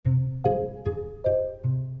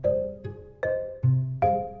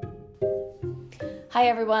Hi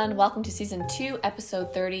everyone, welcome to Season 2,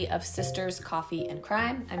 Episode 30 of Sisters, Coffee, and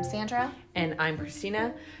Crime. I'm Sandra. And I'm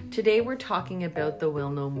Christina. Today we're talking about the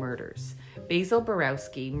Wilno Murders. Basil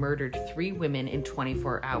Borowski murdered 3 women in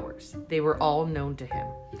 24 hours. They were all known to him.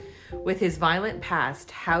 With his violent past,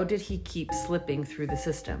 how did he keep slipping through the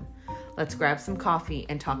system? Let's grab some coffee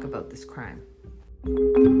and talk about this crime.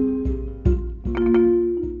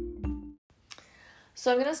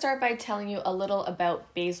 So I'm going to start by telling you a little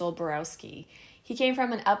about Basil Borowski. He came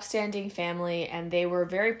from an upstanding family and they were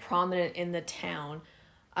very prominent in the town.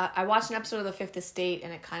 I watched an episode of The Fifth Estate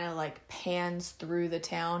and it kind of like pans through the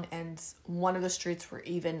town, and one of the streets were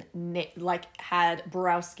even had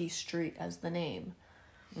Borowski Street as the name.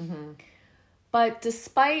 Mm-hmm. But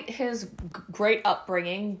despite his great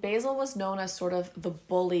upbringing, Basil was known as sort of the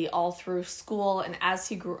bully all through school, and as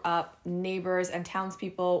he grew up, neighbors and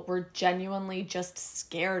townspeople were genuinely just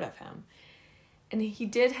scared of him. And he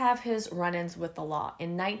did have his run-ins with the law.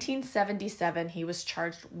 In 1977, he was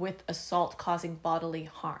charged with assault causing bodily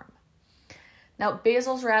harm. Now,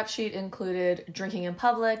 Basil's rap sheet included drinking in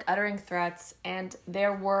public, uttering threats, and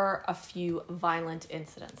there were a few violent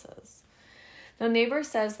incidences. The neighbor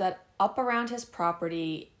says that up around his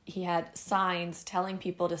property, he had signs telling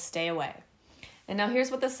people to stay away. And now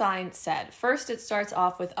here's what the sign said. First, it starts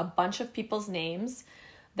off with a bunch of people's names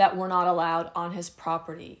that were not allowed on his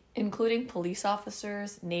property, including police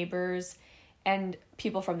officers, neighbors, and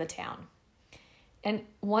people from the town. And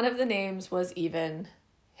one of the names was even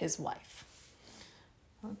his wife.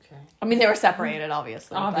 Okay. I mean, they were separated,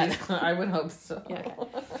 obviously. Obviously, I would hope so. Yeah,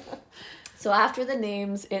 okay. So after the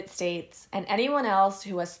names, it states, and anyone else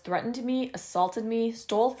who has threatened me, assaulted me,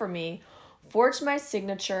 stole from me, forged my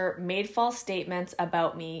signature, made false statements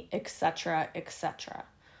about me, etc., etc.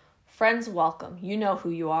 Friends welcome. You know who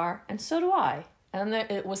you are, and so do I. And then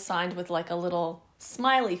it was signed with like a little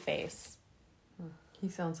smiley face. He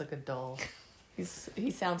sounds like a doll. He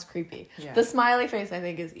sounds creepy. Yeah. The smiley face, I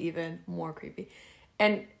think, is even more creepy.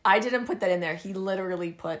 And I didn't put that in there. He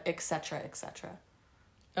literally put etc., etc.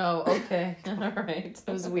 Oh, okay. All right.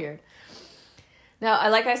 It was weird. Now,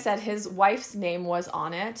 like I said, his wife's name was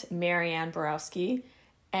on it, Marianne Borowski.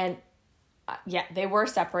 And they were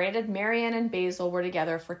separated. Marianne and Basil were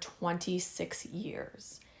together for 26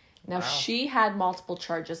 years. Now, wow. She had multiple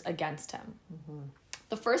charges against him. Mm-hmm.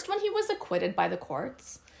 The first one, he was acquitted by the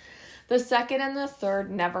courts. The second and the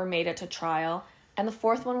third never made it to trial. And the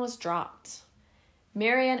fourth one was dropped.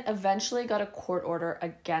 Marianne eventually got a court order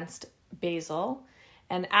against Basil.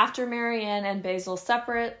 And after Marianne and Basil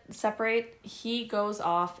separate, he goes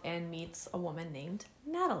off and meets a woman named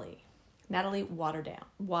Natalie Waterdam.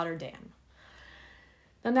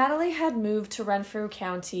 Now, Natalie had moved to Renfrew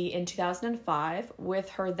County in 2005 with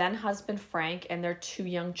her then-husband Frank and their 2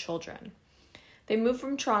 young children. They moved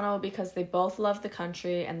from Toronto because they both loved the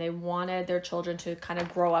country and they wanted their children to kind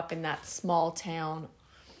of grow up in that small town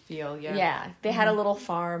feel. Yeah. Yeah, they had a little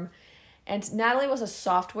farm. And Natalie was a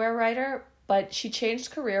software writer, but she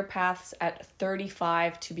changed career paths at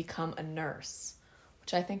 35 to become a nurse,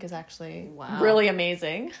 which I think is actually really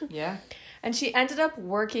amazing. Yeah. And she ended up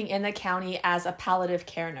working in the county as a palliative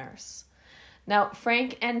care nurse. Now,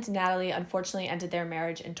 Frank and Natalie unfortunately ended their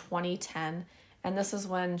marriage in 2010, and this is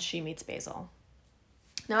when she meets Basil.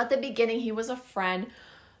 Now, at the beginning, he was a friend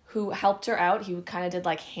who helped her out. He kind of did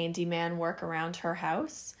like handyman work around her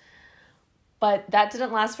house. But that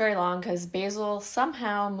didn't last very long because Basil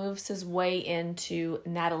somehow moves his way into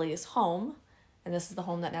Natalie's home. And this is the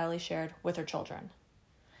home that Natalie shared with her children.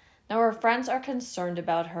 Now, her friends are concerned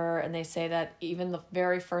about her, and they say that even the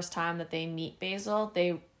very first time that they meet Basil,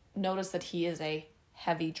 they notice that he is a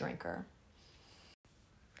heavy drinker.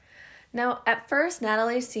 Now, at first,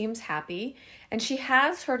 Natalie seems happy, and she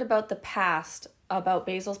has heard about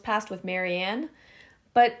Basil's past with Marianne.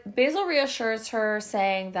 But Basil reassures her,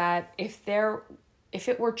 saying that if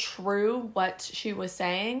it were true what she was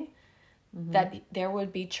saying, mm-hmm. that there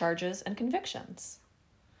would be charges and convictions.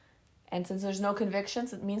 And since there's no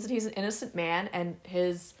convictions, it means that he's an innocent man, and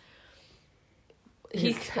his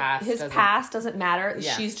past doesn't matter.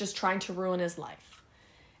 Yeah. She's just trying to ruin his life.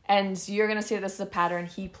 And you're going to see that this is a pattern.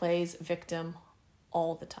 He plays victim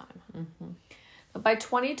all the time. Mm-hmm. But by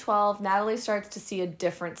 2012, Natalie starts to see a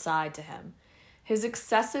different side to him. His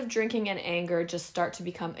excessive drinking and anger just start to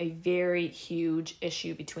become a very huge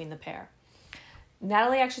issue between the pair.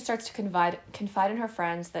 Natalie actually starts to confide in her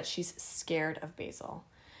friends that she's scared of Basil.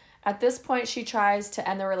 At this point, she tries to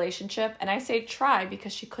end the relationship, and I say try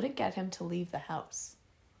because she couldn't get him to leave the house.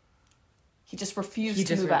 He just refused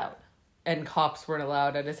to move out. And cops weren't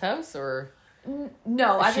allowed at his house, or?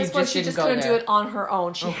 No, at this point she just couldn't do it on her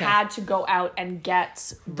own. She had to go out and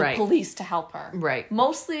get the police to help her. Right.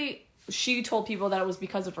 Mostly she told people that it was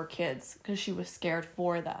because of her kids, because she was scared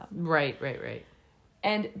for them. Right.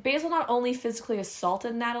 And Basil not only physically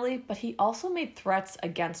assaulted Natalie, but he also made threats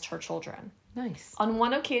against her children. Nice. On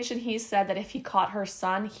one occasion, he said that if he caught her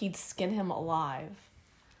son, he'd skin him alive.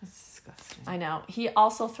 That's disgusting. I know. He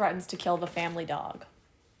also threatens to kill the family dog.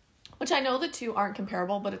 Which I know the two aren't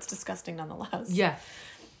comparable, but it's disgusting nonetheless. Yeah.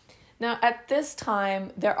 Now, at this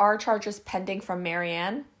time, there are charges pending from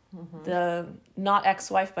Marianne, the not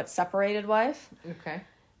ex-wife, but separated wife. Okay.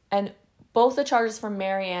 And both the charges from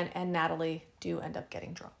Marianne and Natalie do end up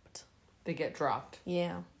getting dropped. They get dropped?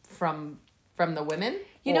 Yeah. From the women?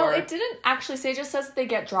 You know, it didn't actually say, it just says they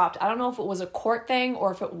get dropped. I don't know if it was a court thing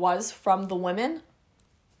or if it was from the women.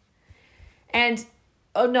 And...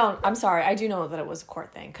 oh, no, I'm sorry. I do know that it was a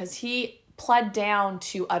court thing because he pled down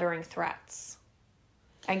to uttering threats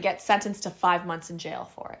and gets sentenced to 5 months in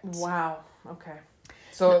jail for it. Wow. Okay.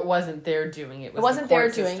 So it wasn't their doing it. It wasn't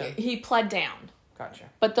their doing it. He pled down. Gotcha.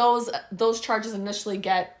 But those charges initially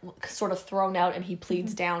get sort of thrown out and he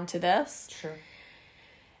pleads down to this. Sure.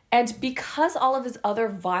 And because all of his other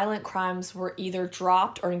violent crimes were either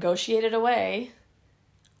dropped or negotiated away,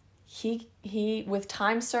 he with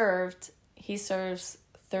time served, he serves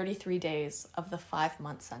 33 days of the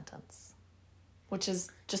 5-month sentence, which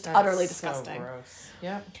is just utterly disgusting. So gross.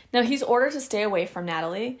 Yeah. Now, he's ordered to stay away from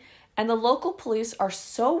Natalie, and the local police are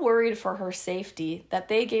so worried for her safety that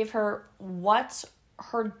they gave her what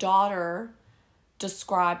her daughter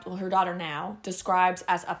describes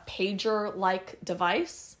as a pager-like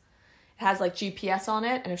device. It has like GPS on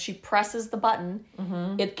it, and if she presses the button,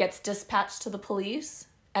 it gets dispatched to the police,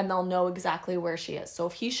 and they'll know exactly where she is. So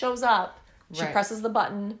if he shows up, she presses the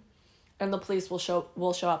button and the police will show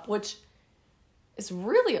up, which is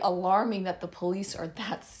really alarming that the police are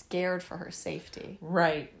that scared for her safety.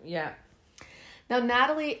 Right, yeah. Now,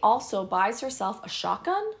 Natalie also buys herself a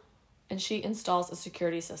shotgun and she installs a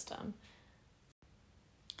security system.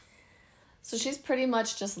 So she's pretty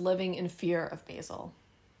much just living in fear of Basil.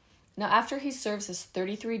 Now, after he serves his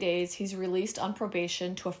 33 days, he's released on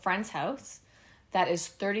probation to a friend's house that is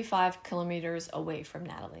 35 kilometers away from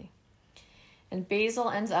Natalie. And Basil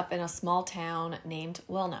ends up in a small town named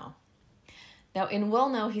Wilno. Now, in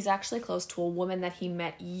Wilno, he's actually close to a woman that he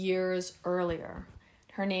met years earlier.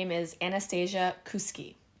 Her name is Anastasia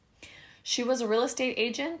Kuski. She was a real estate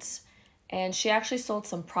agent, and she actually sold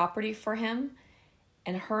some property for him,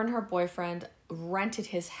 and her boyfriend rented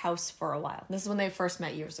his house for a while. This is when they first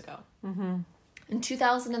met years ago. Mm-hmm. In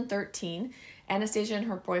 2013, Anastasia and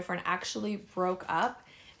her boyfriend actually broke up,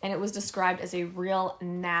 and it was described as a real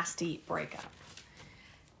nasty breakup.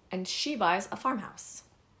 And she buys a farmhouse.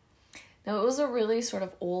 Now, it was a really sort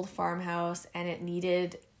of old farmhouse, and it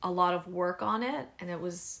needed a lot of work on it, and it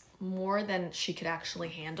was more than she could actually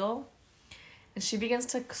handle. And she begins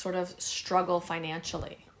to sort of struggle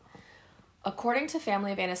financially. According to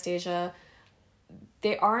family of Anastasia,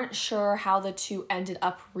 they aren't sure how the two ended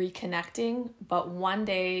up reconnecting, but one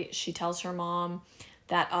day she tells her mom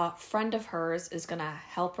that a friend of hers is going to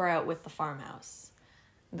help her out with the farmhouse.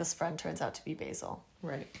 This friend turns out to be Basil.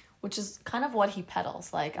 Right. Which is kind of what he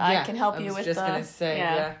peddles. Like, I can help you with the... I was just going to say,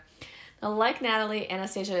 yeah. Now, like Natalie,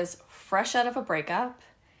 Anastasia is fresh out of a breakup,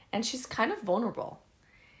 and she's kind of vulnerable.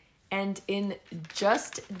 And in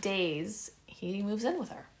just days, he moves in with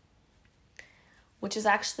her, which is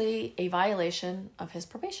actually a violation of his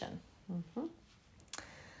probation. Mm-hmm.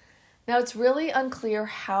 Now, it's really unclear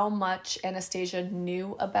how much Anastasia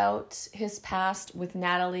knew about his past with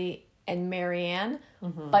Natalie and Marianne,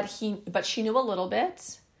 but she knew a little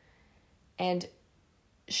bit. And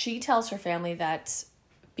she tells her family that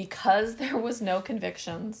because there was no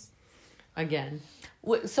convictions... Again.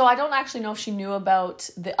 So I don't actually know if she knew about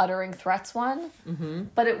the uttering threats one,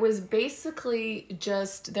 but it was basically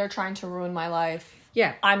just, they're trying to ruin my life.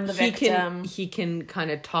 Yeah. I'm the victim. He can kind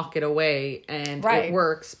of talk it away, and it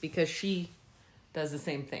works because she does the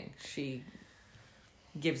same thing. She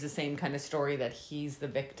gives the same kind of story that he's the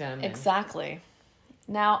victim. Exactly.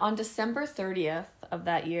 Now, on December 30th of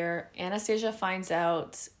that year, Anastasia finds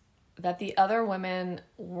out that the other women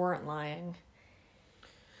weren't lying.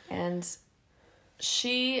 And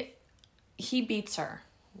he beats her.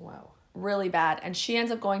 Wow. Really bad. And she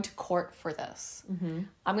ends up going to court for this. Mm-hmm.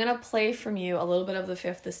 I'm going to play from you a little bit of the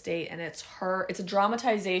Fifth Estate, and it's a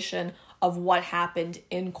dramatization of what happened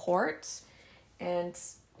in court. And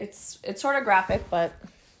it's sort of graphic, but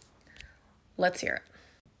let's hear it.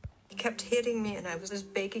 He kept hitting me, and I was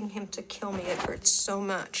begging him to kill me. It hurt so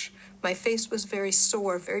much. My face was very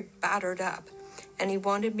sore, very battered up. and he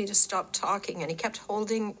wanted me to stop talking, and he kept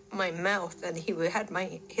holding my mouth, and he had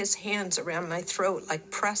his hands around my throat, like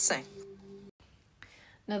pressing.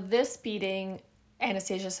 Now, this beating,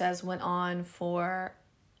 Anastasia says, went on for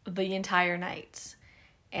the entire night.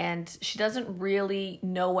 And she doesn't really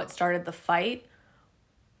know what started the fight,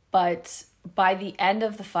 but by the end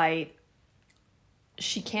of the fight,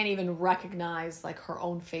 she can't even recognize like her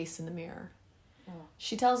own face in the mirror. Oh.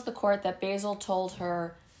 She tells the court that Basil told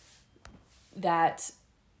her that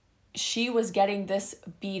she was getting this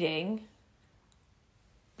beating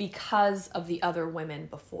because of the other women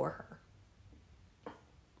before her.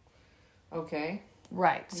 Okay.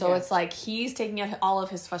 Right. So It's like he's taking out all of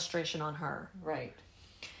his frustration on her. Right.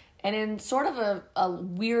 And in sort of a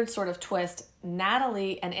weird sort of twist,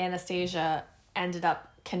 Natalie and Anastasia ended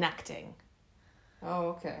up connecting. Oh,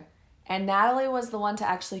 okay. And Natalie was the one to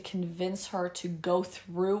actually convince her to go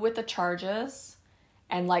through with the charges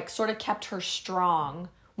and like sort of kept her strong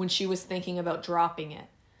when she was thinking about dropping it.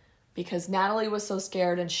 Because Natalie was so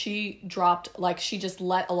scared and she dropped, like she just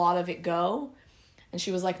let a lot of it go. And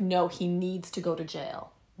she was like, no, he needs to go to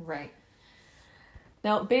jail. Right.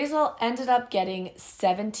 Now, Basil ended up getting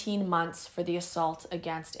 17 months for the assault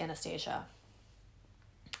against Anastasia.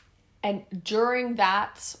 And during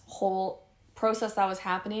that whole process that was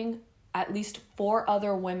happening, at least 4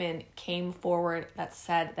 other women came forward that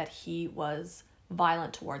said that he was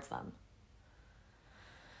violent towards them.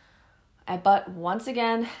 But once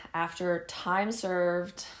again, after time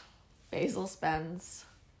served, Basil spends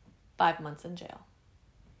 5 months in jail.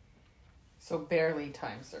 So barely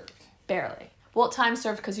time served. Barely. Well, time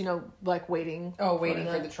served because, like waiting. Oh, waiting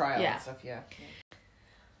for the trial yeah. and stuff, yeah.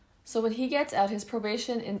 So when he gets out, his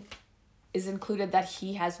probation is included that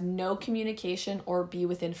he has no communication or be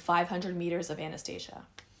within 500 meters of Anastasia.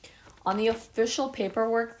 On the official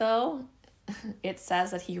paperwork, though, it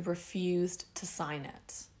says that he refused to sign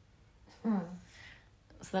it.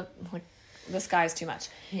 So this guy's too much.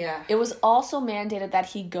 Yeah. It was also mandated that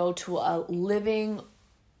he go to a living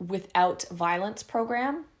without violence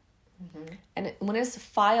program. Mm-hmm. And when his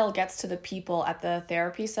file gets to the people at the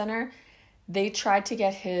therapy center, they tried to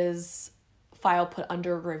get his file put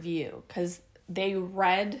under review because they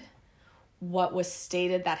read what was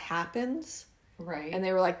stated that happens. Right. And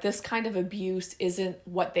they were like, this kind of abuse isn't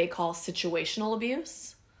what they call situational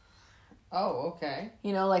abuse. Oh, okay.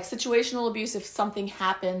 Like situational abuse if something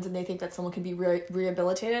happens and they think that someone can be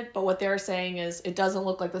rehabilitated. But what they're saying is it doesn't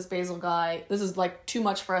look like this Basil guy. This is like too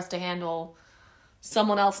much for us to handle.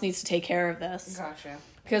 Someone else needs to take care of this. Gotcha.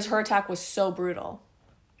 Because her attack was so brutal.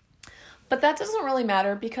 But that doesn't really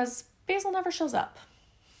matter because Basil never shows up.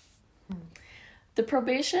 The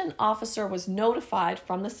probation officer was notified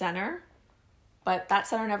from the center, but that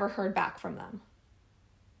center never heard back from them.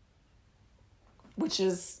 Which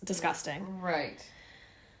is disgusting. Right.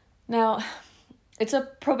 Now, it's a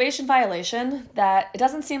probation violation that it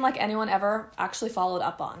doesn't seem like anyone ever actually followed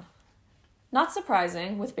up on. Not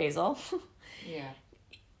surprising with Basil. Yeah.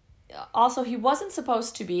 Also, he wasn't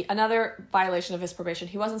supposed to be, another violation of his probation,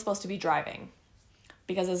 he wasn't supposed to be driving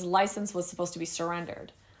because his license was supposed to be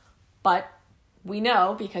surrendered. But we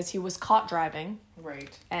know because he was caught driving.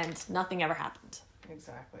 Right. And nothing ever happened.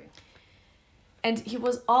 Exactly. And he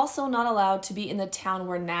was also not allowed to be in the town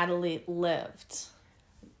where Natalie lived.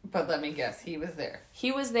 But let me guess, he was there.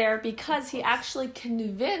 He was there because he actually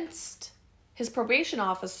convinced his probation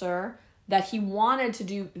officer that he wanted to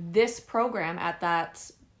do this program at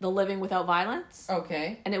the Living Without Violence.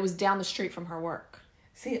 Okay. And it was down the street from her work.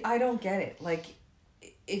 See, I don't get it. Like,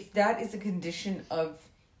 if that is a condition of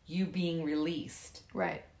you being released.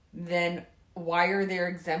 Right. Then why are there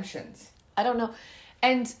exemptions? I don't know.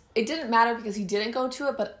 And it didn't matter because he didn't go to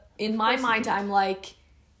it, but in my mind, I'm like,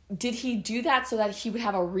 did he do that so that he would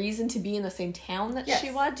have a reason to be in the same town that she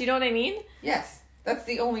was? Do you know what I mean? Yes. That's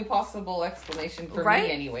the only possible explanation for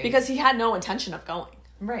me anyway. Because he had no intention of going.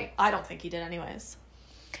 Right. I don't think he did anyways.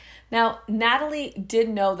 Now, Natalie did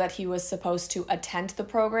know that he was supposed to attend the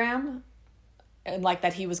program and like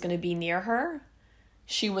that he was going to be near her.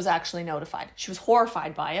 She was actually notified. She was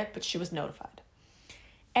horrified by it, but she was notified.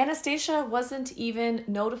 Anastasia wasn't even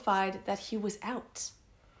notified that he was out.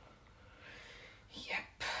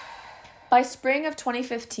 Yep. By spring of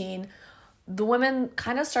 2015, the women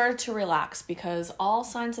kind of started to relax because all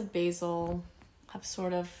signs of Basil have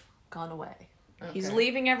sort of gone away. Okay. He's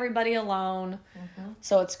leaving everybody alone,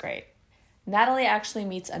 so it's great. Natalie actually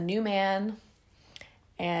meets a new man,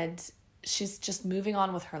 and she's just moving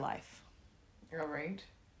on with her life. All right.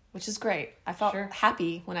 Which is great. I felt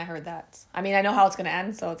happy when I heard that. I mean, I know how it's going to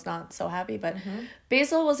end, so it's not so happy, but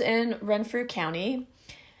Basil was in Renfrew County,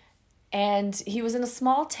 and he was in a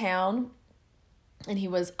small town and he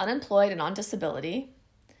was unemployed and on disability.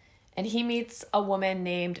 And he meets a woman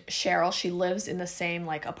named Cheryl. She lives in the same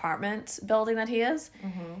like apartment building that he is.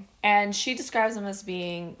 Mm-hmm. And she describes him as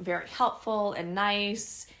being very helpful and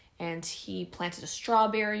nice. And he planted a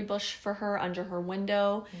strawberry bush for her under her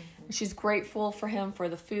window. Mm-hmm. And she's grateful for him for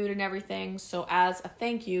the food and everything. So as a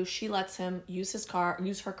thank you, she lets him use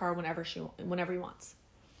her car whenever he wants.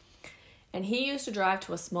 And he used to drive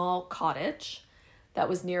to a small cottage that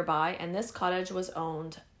was nearby. And this cottage was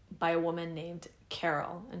owned by a woman named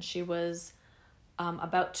Carol, and she was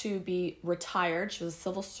about to be retired. She was a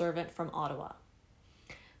civil servant from Ottawa.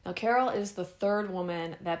 Now, Carol is the third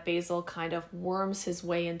woman that Basil kind of worms his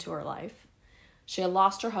way into her life. She had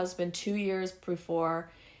lost her husband 2 years before,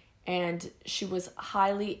 and she was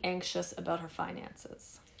highly anxious about her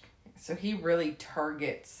finances. So he really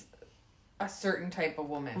targets a certain type of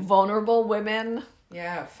woman. Vulnerable women.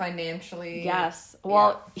 Yeah, financially. Yes.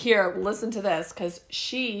 Well, here, listen to this, because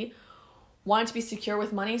she wanted to be secure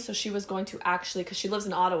with money, so she was going to actually, because she lives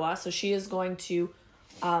in Ottawa, so she is going to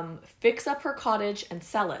fix up her cottage and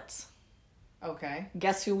sell it. Okay.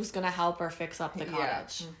 Guess who's going to help her fix up the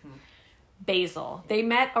cottage? Yeah. Mm-hmm. Basil. They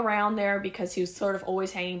met around there because he was sort of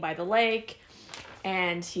always hanging by the lake,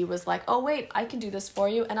 and he was like, oh, wait, I can do this for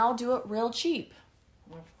you, and I'll do it real cheap.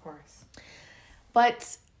 Of course.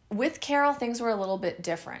 But with Carol, things were a little bit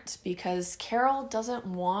different, because Carol doesn't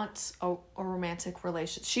want a romantic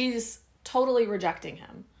relationship. She's totally rejecting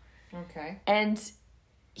him. Okay. And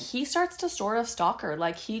he starts to sort of stalk her.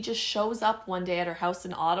 Like, he just shows up one day at her house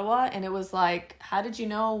in Ottawa, and it was like, how did you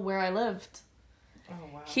know where I lived? Oh,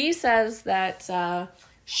 wow. He says that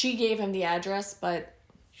she gave him the address, but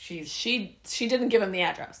she didn't give him the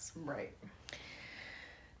address. Right.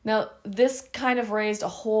 Now, this kind of raised a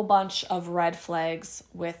whole bunch of red flags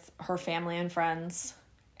with her family and friends,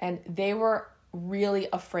 and they were really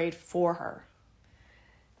afraid for her.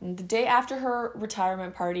 And the day after her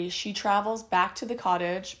retirement party, she travels back to the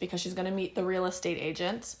cottage because she's going to meet the real estate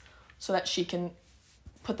agent so that she can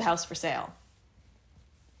put the house for sale.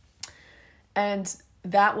 And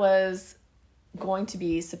that was going to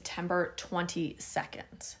be September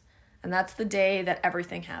 22nd. And that's the day that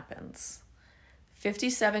everything happens.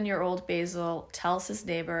 57-year-old Basil tells his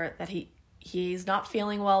neighbor that he's not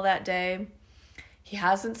feeling well that day. He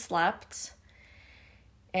hasn't slept.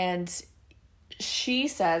 And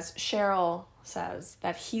Cheryl says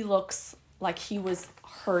that he looks like he was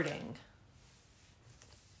hurting.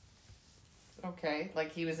 Okay,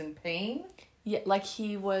 like he was in pain? Yeah, like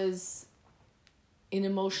he was in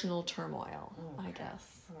emotional turmoil, okay. I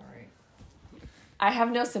guess. All right. I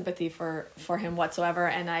have no sympathy for him whatsoever,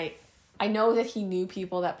 and I know that he knew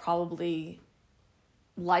people that probably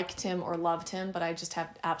liked him or loved him, but I just have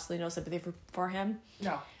absolutely no sympathy for him.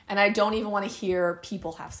 No. And I don't even want to hear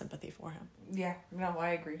people have sympathy for him. Yeah, no, I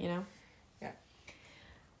agree. You know? Yeah.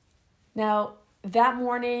 Now, that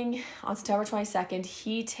morning, on September 22nd,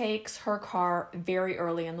 he takes her car very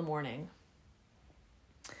early in the morning.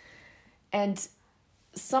 And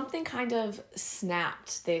something kind of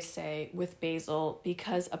snapped, they say, with Basil,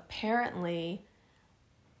 because apparently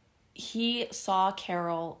he saw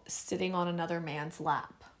Carol sitting on another man's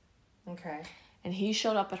lap. Okay. And he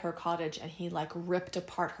showed up at her cottage and he like ripped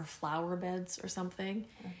apart her flower beds or something.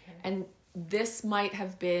 Okay. And this might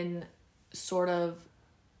have been sort of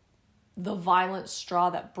the violent straw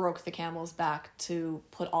that broke the camel's back to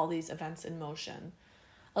put all these events in motion.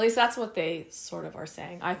 At least that's what they sort of are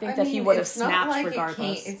saying. I think that he would have snapped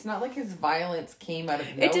regardless. It's not like his violence came out of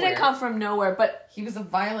nowhere. It didn't come from nowhere, but he was a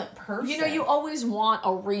violent person. You know, you always want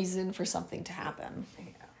a reason for something to happen. Yeah.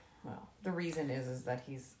 Well, the reason is that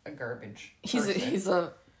he's a garbage person. He's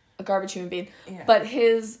a garbage human being. Yeah. But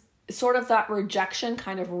his sort of that rejection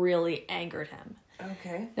kind of really angered him.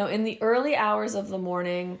 Okay. Now, in the early hours of the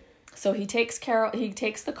morning, so he takes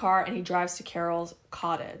the car and he drives to Carol's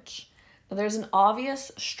cottage. Now, there's an obvious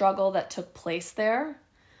struggle that took place there.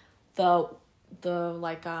 The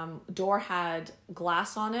door had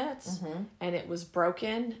glass on it, mm-hmm. and it was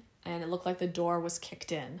broken, and it looked like the door was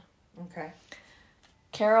kicked in. Okay.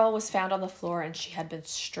 Carol was found on the floor and she had been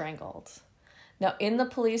strangled. Now, in the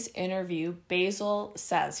police interview, Basil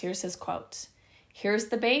says, here's his quote, "Here's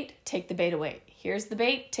the bait, take the bait away. Here's the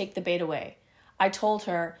bait, take the bait away. I told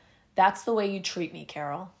her, that's the way you treat me,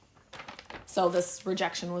 Carol." So this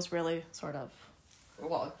rejection was really sort of...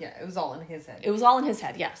 Well, yeah, it was all in his head. It was all in his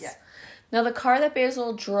head, yes. Yeah. Now, the car that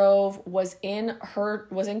Basil drove was in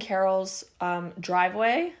Carol's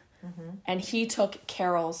driveway, mm-hmm. and he took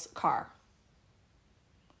Carol's car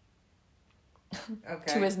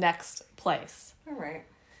to his next place. All right.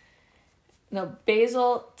 Now,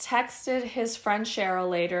 Basil texted his friend Cheryl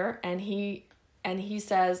later, and he and he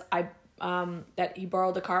says that he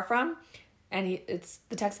borrowed the car from, and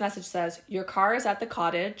the text message says, "Your car is at the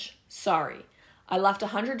cottage. Sorry, I left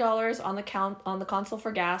 $100 on the console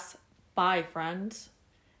for gas. Bye, friend."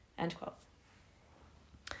 End quote.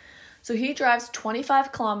 So he drives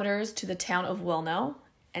 25 kilometers to the town of Wilno,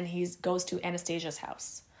 and he goes to Anastasia's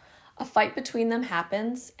house. A fight between them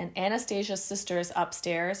happens, and Anastasia's sister is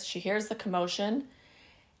upstairs. She hears the commotion,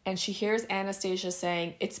 and she hears Anastasia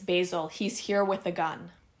saying, "It's Basil. He's here with the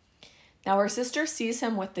gun." Now her sister sees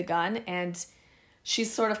him with the gun, and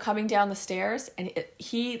she's sort of coming down the stairs, and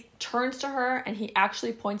he turns to her, and he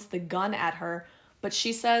actually points the gun at her, but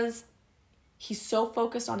she says he's so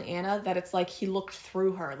focused on Anna that it's like he looked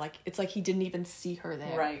through her. Like, it's like he didn't even see her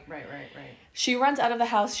there. Right. She runs out of the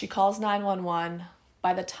house. She calls 911.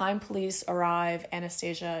 By the time police arrive,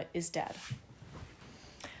 Anastasia is dead.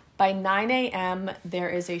 By 9 a.m., there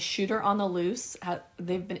is a shooter on the loose.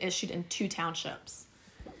 They've been issued in 2 townships.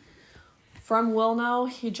 From Wilno,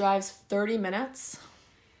 he drives 30 minutes,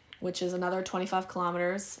 which is another 25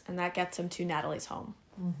 kilometers, and that gets him to Natalie's home.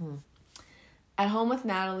 Mm-hmm. At home with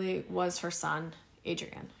Natalie was her son,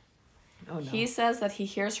 Adrian. Oh, no. He says that he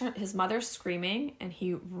hears his mother screaming, and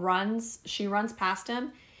she runs past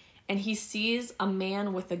him, and he sees a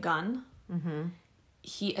man with a gun. Mm-hmm.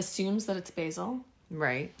 He assumes that it's Basil.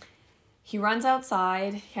 Right. He runs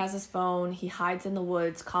outside, he has his phone, he hides in the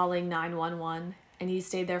woods calling 911, and he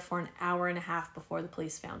stayed there for an hour and a half before the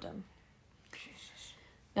police found him. Jesus.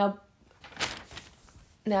 Now,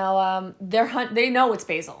 they know it's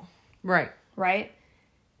Basil. Right. Right?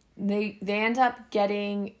 They end up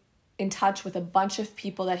getting in touch with a bunch of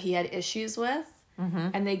people that he had issues with, mm-hmm.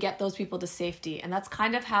 and they get those people to safety. And that's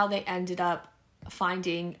kind of how they ended up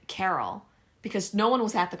finding Carol, because no one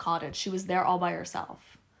was at the cottage. She was there all by herself.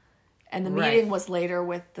 And the meeting was later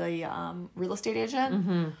with the real estate agent.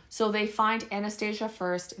 Mm-hmm. So they find Anastasia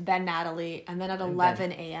first, then Natalie, and then at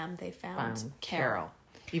 11 a.m. they found Carol.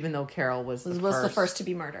 Even though Carol was the first to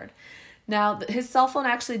be murdered. Now, his cell phone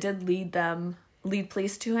actually did lead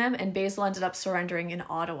police to him, and Basil ended up surrendering in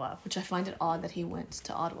Ottawa, which I find it odd that he went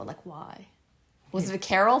to Ottawa. Like, why? Was it a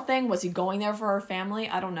Carol thing? Was he going there for her family?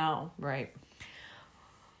 I don't know. Right.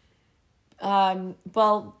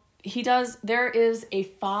 Well, there is a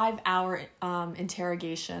 5-hour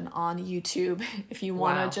interrogation on YouTube if you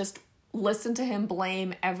want to just listen to him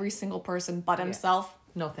blame every single person but himself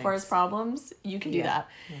for his problems. You can do that.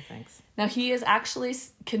 No thanks. Now, he is actually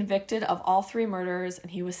convicted of all 3 murders,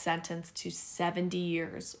 and he was sentenced to 70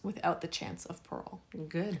 years without the chance of parole.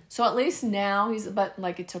 Good. So at least now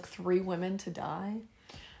it took 3 women to die.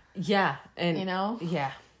 Yeah. And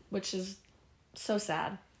Yeah. Which is so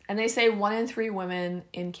sad. And they say 1 in 3 women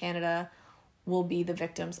in Canada will be the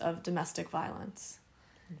victims of domestic violence.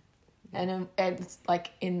 And it's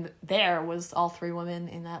like there was all 3 women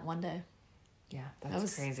in that one day. Yeah,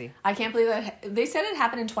 that's crazy. I can't believe that. They said it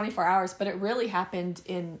happened in 24 hours, but it really happened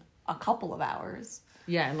in a couple of hours.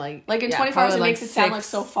 Yeah, and in 24 hours, it makes it sound like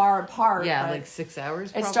so far apart. Yeah, like 6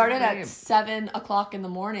 hours. It started at 7 o'clock in the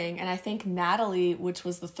morning, and I think Natalie, which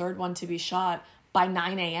was the 3rd one to be shot, by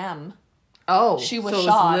 9 a.m. Oh, she was so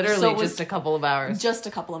shot. It was literally just a couple of hours. Just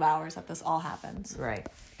a couple of hours that this all happened. Right.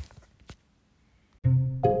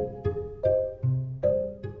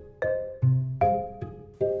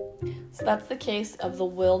 So that's the case of the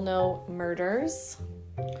Wilno Murders.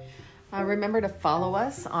 Remember to follow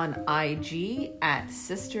us on IG at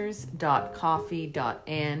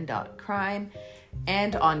sisters.coffee.and.crime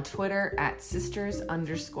and on Twitter at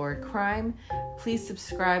sisters_crime. Please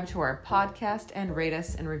subscribe to our podcast and rate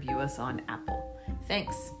us and review us on Apple.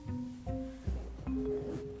 Thanks.